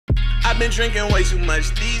I've been drinking way too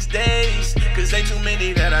much these days, cause ain't too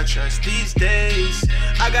many that I trust these days.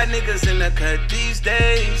 I got niggas in the cut these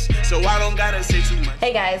days, so I don't gotta say too much.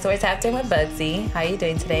 Hey guys, we're tapped in with Bugzy. How are you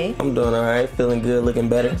doing today? I'm doing alright, feeling good, looking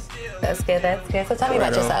better. That's good, that's good. So tell me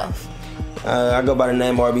about yourself. I go by the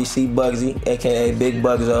name RBC Bugzy, aka Big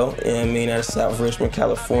Bugzo. You know what I mean? Out of South Richmond,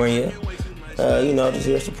 California. You know, just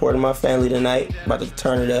here supporting my family tonight. About to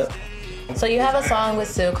turn it up. So you have a song with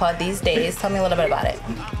Sue called These Days. Tell me a little bit about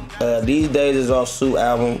it. These Days is off Sue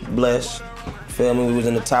album, Bless. Feel me? We was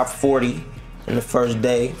in the top 40 in the first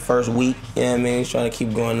day, first week. You know what I mean? Trying to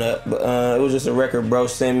keep going up. But it was just a record bro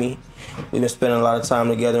sent me. We've been spending a lot of time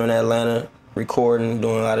together in Atlanta, recording,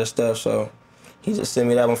 doing a lot of stuff. So he just sent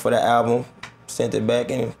me that one for the album, sent it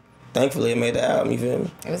back, and thankfully it made the album, you feel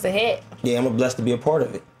me? It was a hit. Yeah, I'm blessed to be a part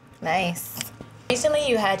of it. Nice. Recently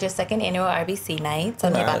you had your second annual RBC night.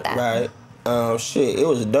 Tell me about that. Right. Shit, it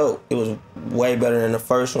was dope. It was way better than the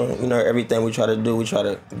first one. You know, everything we try to do, we try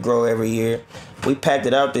to grow every year. We packed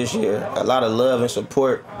it out this year. A lot of love and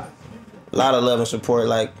support. A lot of love and support,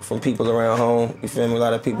 like, from people around home. You feel me? A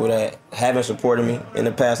lot of people that haven't supported me in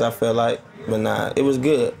the past, I feel like. But nah, it was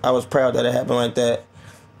good. I was proud that it happened like that.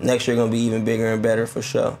 Next year gonna be even bigger and better for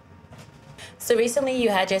sure. So recently you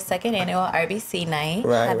had your second annual RBC night.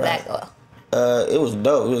 Right, How'd that go? It was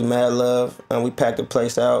dope. It was mad love. We packed the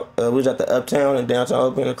place out. We was at the Uptown in downtown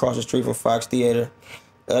Oakland, across the street from Fox Theater.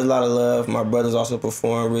 There's a lot of love. My brothers also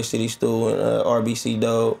performed, Rich City Stool and RBC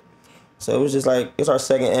Dope. So it was just like, it's our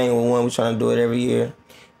second annual one. We're trying to do it every year.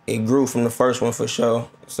 It grew from the first one for sure.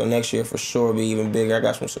 So next year for sure will be even bigger. I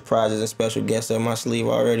got some surprises and special guests up my sleeve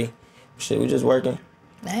already. Shit, we just working.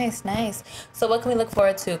 Nice, nice. So what can we look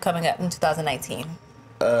forward to coming up in 2019?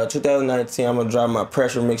 2019, I'm gonna drop my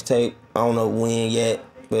Pressure mixtape. I don't know when yet,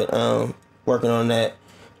 but working on that.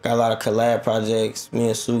 Got a lot of collab projects. Me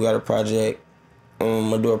and Sue got a project.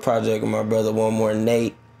 I'm gonna do a project with my brother, one more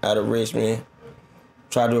Nate, out of Richmond.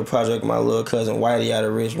 Try to do a project with my little cousin Whitey out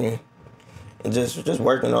of Richmond. And just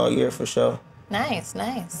working all year for sure. Nice,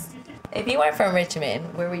 nice. If you weren't from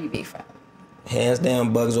Richmond, where would you be from? Hands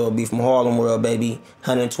down, Bugzo would be from Harlem World, baby.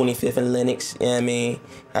 125th and Lenox, you know what I mean?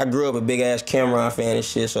 I grew up a big-ass Cameron fan and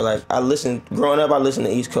shit, so, like, growing up, I listened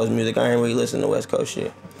to East Coast music. I ain't really listen to West Coast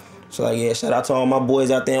shit. So, like, yeah, shout out to all my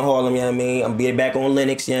boys out there in Harlem, you know what I mean? I'm being back on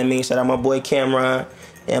Lenox, you know what I mean? Shout out my boy Cameron, you know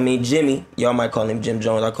what I mean? Jimmy. Y'all might call him Jim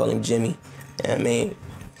Jones, I call him Jimmy. You know what I mean?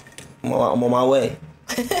 I'm on my way.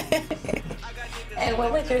 And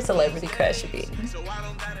what would your celebrity crush be?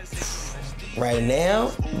 Right now,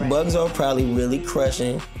 Bugzo probably really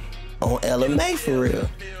crushing on Ella May for real.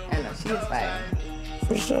 I know, she's fire.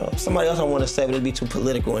 For sure. Somebody else I want to say, but it'd be too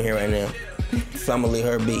political in here right now. So I'm gonna leave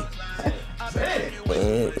her be.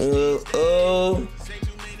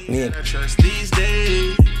 Me and trust these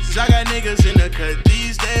days. I got niggas in the cut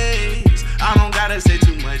these days. I don't gotta say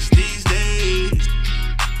too much these